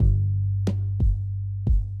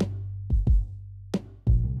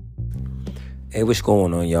Hey, what's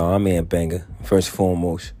going on, y'all? I'm Ant Banger. First and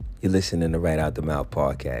foremost, you're listening to Right Out the Mouth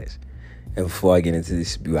podcast. And before I get into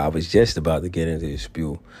this spiel, I was just about to get into this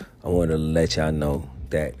spiel. I want to let y'all know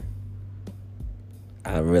that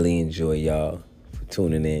I really enjoy y'all for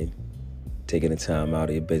tuning in, taking the time out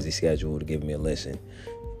of your busy schedule to give me a listen,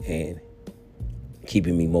 and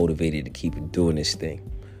keeping me motivated to keep doing this thing.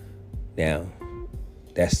 Now,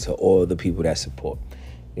 that's to all the people that support.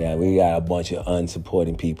 Yeah, we got a bunch of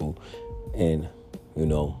unsupporting people. And,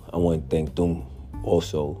 I want to thank them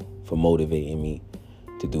also for motivating me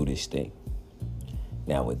to do this thing.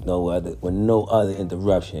 Now, with no other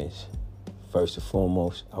interruptions, first and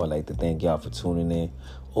foremost, I would like to thank y'all for tuning in,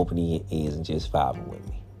 opening your ears, and just vibing with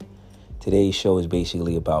me. Today's show is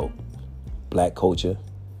basically about black culture.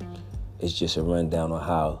 It's just a rundown on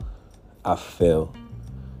how I feel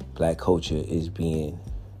black culture is being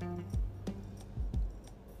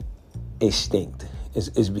extinct.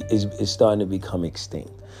 It's starting to become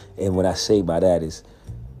extinct. And what I say by that is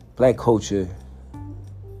black culture,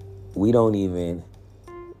 we don't even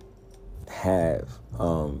have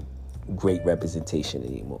great representation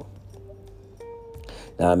anymore.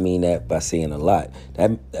 Now, I mean that by saying a lot.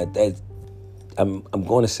 I'm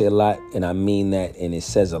going to say a lot, and I mean that, and it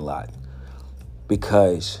says a lot.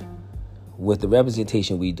 Because with the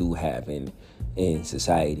representation we do have in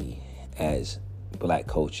society as black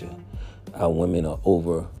culture, our women are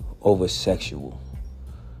over sexual.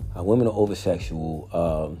 Our women are over sexual.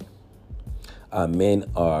 Our men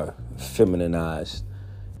are feminized,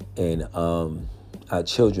 and our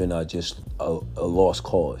children are just a lost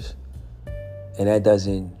cause. And that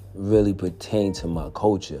doesn't really pertain to my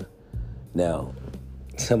culture. Now,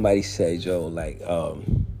 somebody said,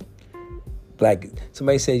 black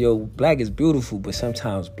is beautiful, but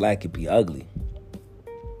sometimes black can be ugly.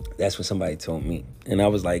 That's what somebody told me. And I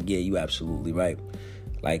was like, yeah, you absolutely right.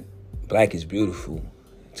 Like, black is beautiful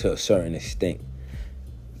to a certain extent.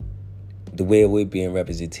 The way we're being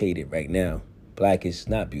represented right now, black is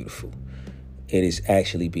not beautiful. It is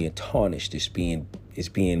actually being tarnished. It's being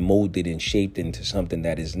molded and shaped into something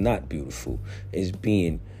that is not beautiful. It's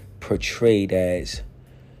being portrayed as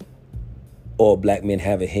all black men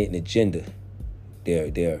have a hidden agenda.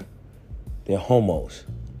 They're homos,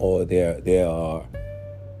 or there are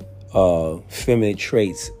feminine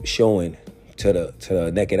traits showing to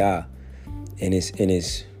the naked eye, and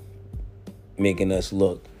it's making us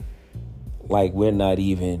look like we're not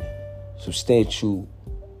even substantial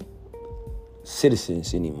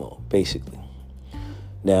citizens anymore, basically.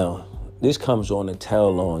 Now, this comes on the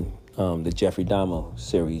tail on the Jeffrey Dahmer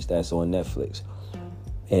series that's on Netflix,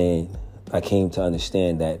 and I came to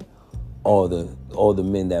understand that all the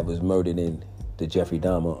men that was murdered in the Jeffrey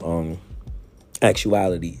Dahmer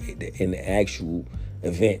actuality, in the actual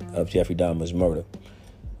event of Jeffrey Dahmer's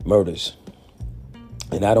murders.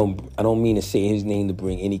 And I don't mean to say his name to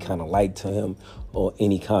bring any kind of light to him or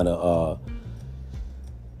any kind of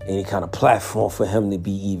platform for him to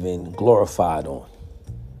be even glorified on,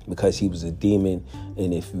 because he was a demon.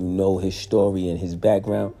 And if you know his story and his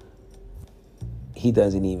background, he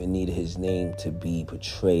doesn't even need his name to be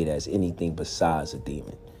portrayed as anything besides a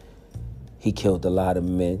demon. He killed a lot of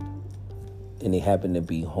men, and they happened to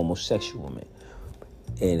be homosexual men.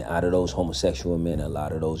 And out of those homosexual men, a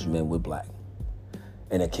lot of those men were black.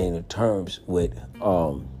 And it came to terms with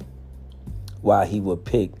why he would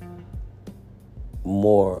pick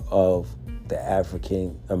more of the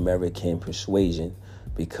African American persuasion,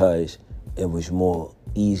 because it was more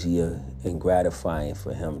easier and gratifying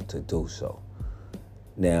for him to do so.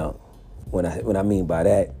 Now, when I mean by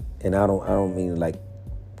that, and I don't mean like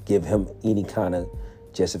give him any kind of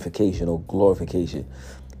justification or glorification.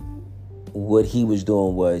 What he was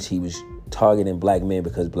doing was he was targeting black men,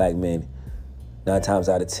 because black men, 9 times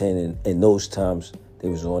out of 10, in those times, they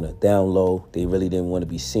was on a down low. They really didn't want to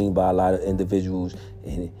be seen by a lot of individuals.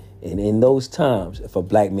 And in those times, if a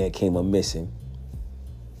black man came up missing,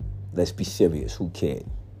 let's be serious, who cared?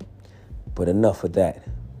 But enough of that.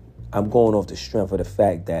 I'm going off the strength of the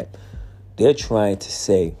fact that they're trying to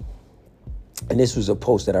say, and this was a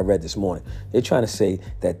post that I read this morning, they're trying to say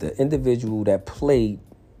that the individual that played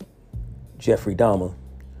Jeffrey Dahmer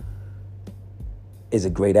is a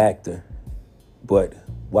great actor. But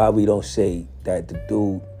why we don't say that the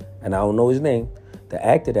dude, and I don't know his name, the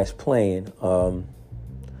actor that's playing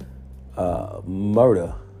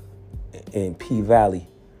Murder in P-Valley,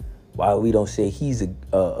 why we don't say he's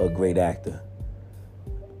a great actor.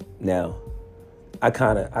 Now, I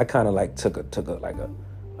kind of like took a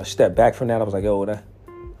step back from that. I was like, oh,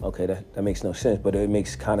 that makes no sense, but it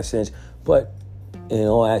makes kind of sense. But in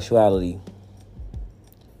all actuality,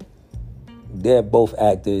 they're both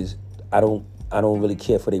actors. I don't I don't really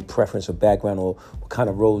care for their preference or background or what kind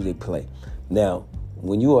of roles they play. Now,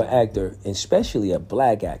 when you're an actor, especially a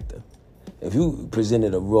black actor, if you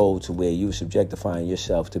presented a role to where you're subjectifying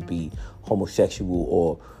yourself to be homosexual,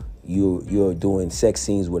 or you're doing sex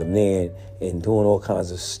scenes with a man and doing all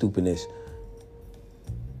kinds of stupidness,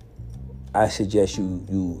 I suggest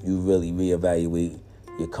you really reevaluate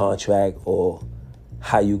your contract or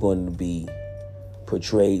how you're going to be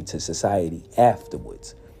portrayed to society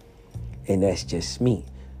afterwards. And that's just me,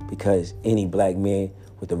 because any black man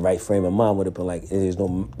with the right frame of mind would have been like,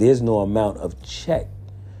 there's no amount of check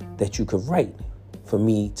that you could write for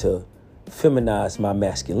me to feminize my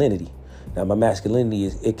masculinity. Now, my masculinity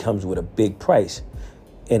it comes with a big price,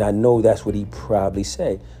 and I know that's what he probably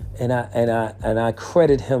said, and I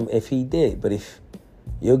credit him if he did. But if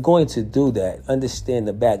you're going to do that, understand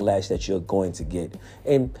the backlash that you're going to get.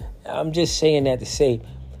 And I'm just saying that to say,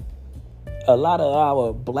 a lot of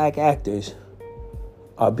our black actors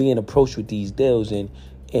are being approached with these deals and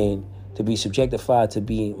to be subjectified to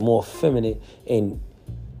be more feminine and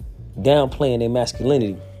downplaying their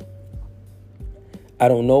masculinity. I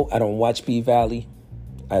don't know. I don't watch P-Valley.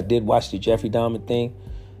 I did watch the Jeffrey Dahmer thing.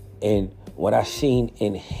 And what I seen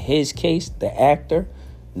in his case, the actor,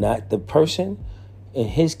 not the person, in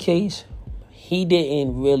his case, he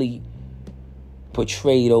didn't really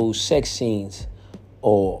portray those sex scenes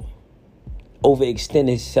or overextend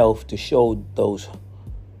himself to show those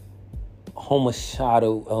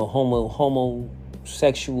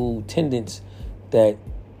homosexual tendencies that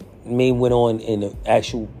may went on in the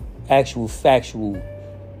actual factual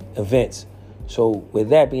events. So with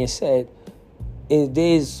that being said,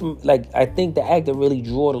 there's some, I think the actor really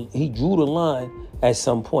drew the line at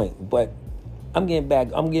some point. But I'm getting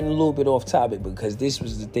a little bit off topic, because this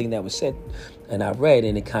was the thing that was said and I read,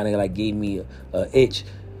 and it kind of gave me a itch.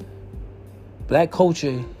 Black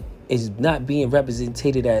culture is not being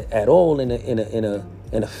represented at all in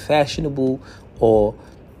a fashionable or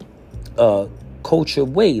culture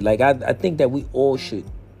way. I think that we all should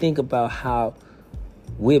think about how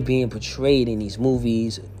we're being portrayed in these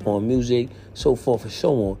movies, on music, so forth and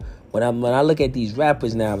so on. When I look at these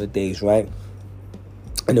rappers nowadays, right?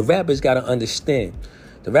 And the rappers got to understand,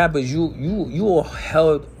 the rappers, you are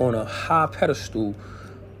held on a high pedestal,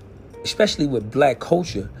 especially with black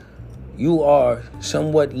culture. You are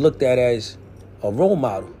somewhat looked at as a role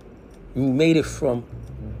model. You made it from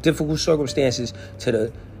difficult circumstances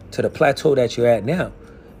to the plateau that you're at now.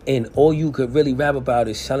 And all you could really rap about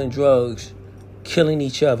is selling drugs, killing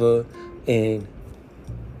each other, and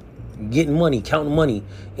getting money, counting money,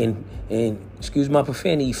 and excuse my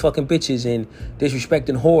profanity, fucking bitches and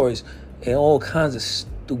disrespecting whores and all kinds of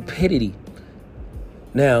stupidity.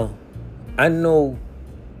 Now, I know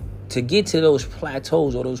to get to those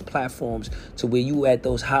plateaus or those platforms to where you at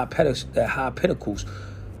those high pinnacles,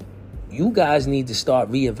 you guys need to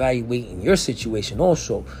start reevaluating your situation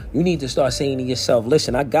also. You need to start saying to yourself,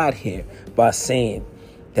 listen, I got here by saying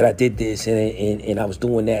that I did this and I was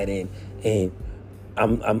doing that and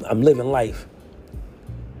I'm living life.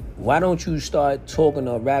 Why don't you start talking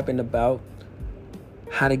or rapping about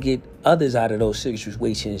how to get others out of those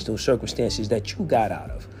situations, those circumstances that you got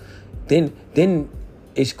out of? Then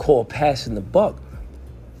it's called passing the buck.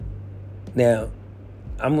 Now,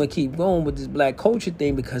 I'm going to keep going with this black culture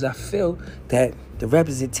thing because I feel that the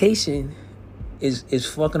representation is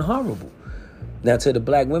fucking horrible. Now, to the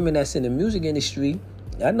black women that's in the music industry,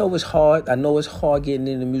 I know it's hard. I know it's hard getting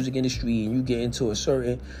in the music industry and you get into a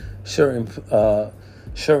certain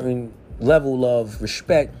level of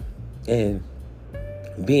respect and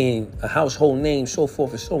being a household name, so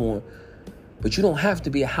forth and so on. But you don't have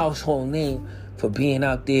to be a household name for being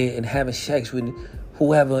out there and having sex with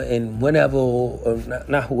whoever and whenever, or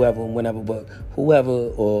not whoever and whenever, but whoever,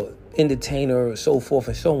 or entertainer, or so forth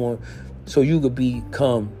and so on, so you could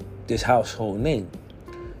become this household name.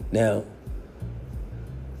 Now,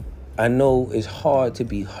 I know it's hard to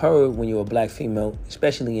be heard when you're a black female,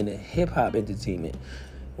 especially in the hip-hop entertainment.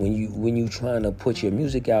 When you trying to put your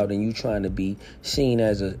music out and you trying to be seen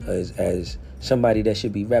as somebody that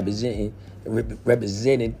should be represented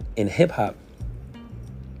in hip-hop.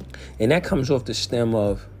 And that comes off the stem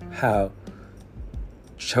of how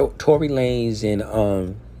Tory Lanez and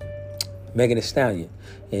Megan Thee Stallion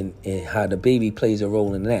and how the baby plays a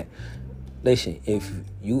role in that. Listen, if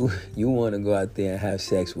you want to go out there and have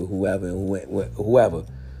sex with whoever,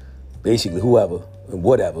 basically whoever and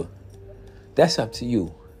whatever, that's up to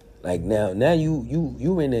you. Like now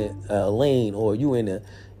you in a lane, or you in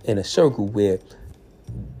a circle where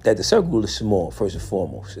that the circle is small, first and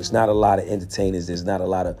foremost. It's not a lot of entertainers. There's not a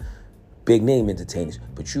lot of big name entertainers,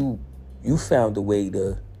 but you found a way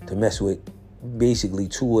to mess with basically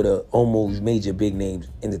two of the almost major big names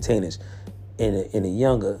entertainers in a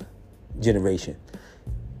younger generation,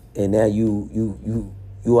 and now you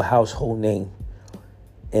a household name.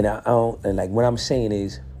 And I don't, and like what I'm saying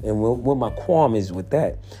is, and what my qualm is with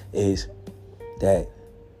that is that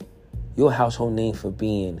you're a household name for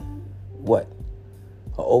being what?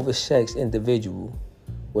 An oversexed individual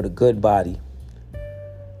with a good body,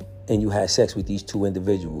 and you had sex with these two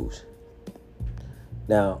individuals.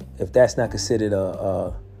 Now, if that's not considered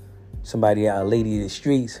a lady of the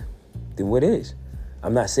streets, then what is?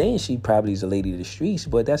 I'm not saying she probably is a lady of the streets,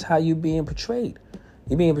 but that's how you're being portrayed.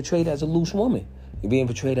 You're being portrayed as a loose woman. You're being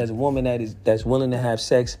portrayed as a woman that's willing to have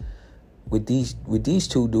sex with these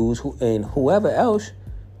two dudes and whoever else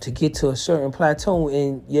to get to a certain plateau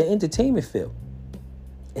in your entertainment field.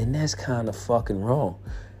 And that's kind of fucking wrong.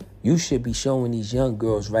 You should be showing these young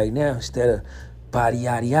girls right now, instead of body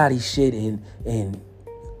yaddy yaddy shit and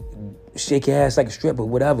shake your ass like a stripper,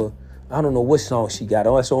 whatever. I don't know what song she got.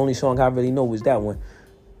 Oh, that's the only song I really know was that one.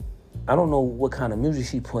 I don't know what kind of music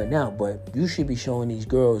she putting out, but you should be showing these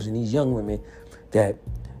girls and these young women that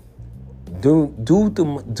due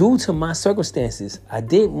to my circumstances, I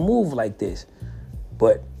didn't move like this,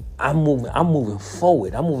 but I'm moving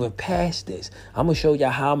forward. I'm moving past this. I'm gonna show y'all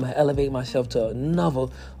how I'm gonna elevate myself to another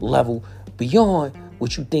level beyond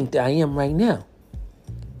what you think that I am right now.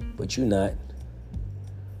 But you're not.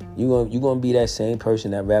 You're gonna be that same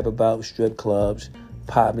person that rap about strip clubs,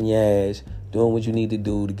 popping your ass, doing what you need to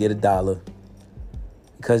do to get $1,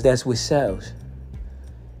 because that's what sells.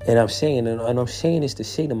 And I'm saying this to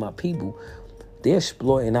say to my people, they're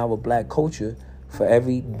exploiting our black culture for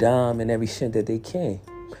every dime and every cent that they can.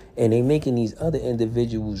 And they're making these other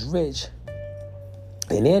individuals rich.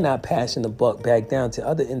 And they're not passing the buck back down to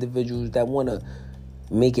other individuals that want to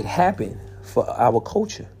make it happen for our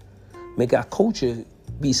culture. Make our culture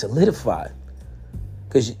be solidified.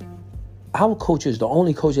 Because our culture is the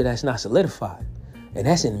only culture that's not solidified. And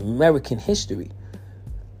that's in American history.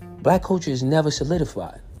 Black culture is never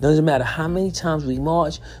solidified. Doesn't matter how many times we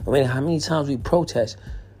march, no matter how many times we protest,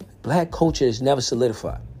 black culture is never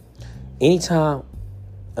solidified. Anytime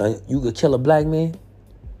you could kill a black man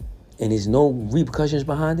and there's no repercussions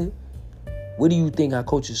behind it, what do you think our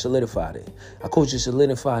culture is solidified in? Our culture is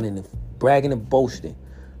solidified in the bragging and boasting,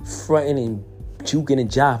 fronting and juking and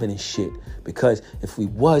jiving and shit. Because if we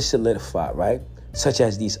was solidified, right, such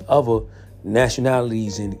as these other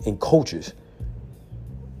nationalities and cultures,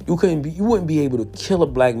 you wouldn't be able to kill a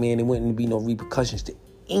black man. There wouldn't be no repercussions to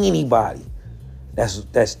anybody.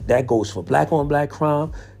 That goes for black on black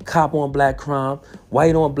crime, cop on black crime,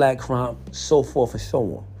 white on black crime, so forth and so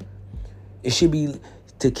on. It should be,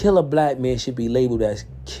 to kill a black man should be labeled as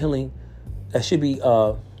killing. It should be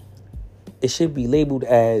labeled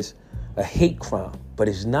as a hate crime, but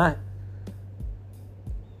it's not.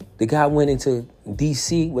 The guy went into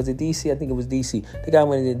D.C. Was it D.C.? I think it was D.C. The guy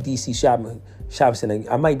went into D.C. shopping center.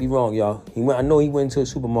 I might be wrong, y'all. I know he went into a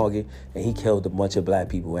supermarket and he killed a bunch of black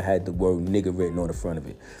people and had the word nigger written on the front of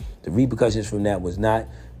it. The repercussions from that was not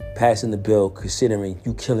passing the bill, considering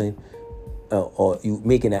you killing or you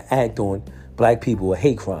making an act on black people a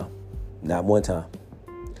hate crime. Not one time.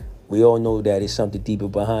 We all know that it's something deeper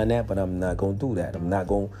behind that, but I'm not gonna do that. I'm not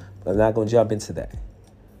gonna jump into that.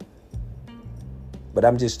 But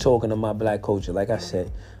I'm just talking to my black culture. Like I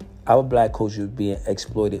said, our black culture is being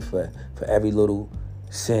exploited for every little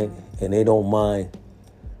cent, and they don't mind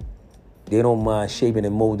shaping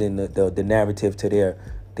and molding the narrative to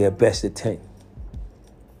their best intent.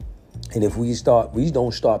 And if we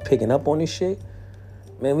don't start picking up on this shit,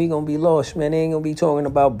 man, we gonna be lost, man. They ain't gonna be talking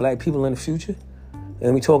about black people in the future.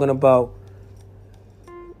 And we talking about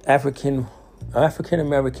African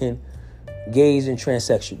American gays and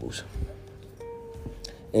transsexuals.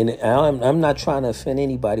 And I'm not trying to offend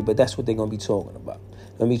anybody, but that's what they're going to be talking about.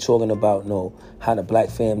 They're going to be talking about how the black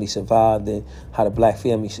family survived and how the black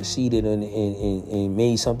family succeeded and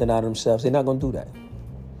made something out of themselves. They're not going to do that.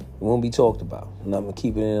 It won't be talked about. And I'm going to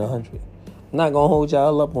keep it in 100. I'm not going to hold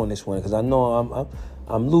y'all up on this one because I know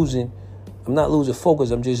I'm losing. I'm not losing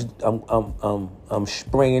focus. I'm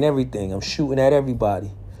spraying everything. I'm shooting at everybody.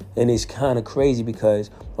 And it's kind of crazy because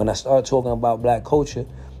when I start talking about black culture,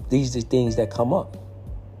 these are the things that come up.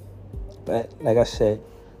 But like I said,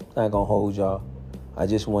 I'm not going to hold y'all. I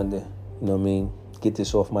just wanted to, get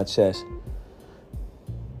this off my chest.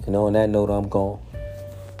 And on that note, I'm gone.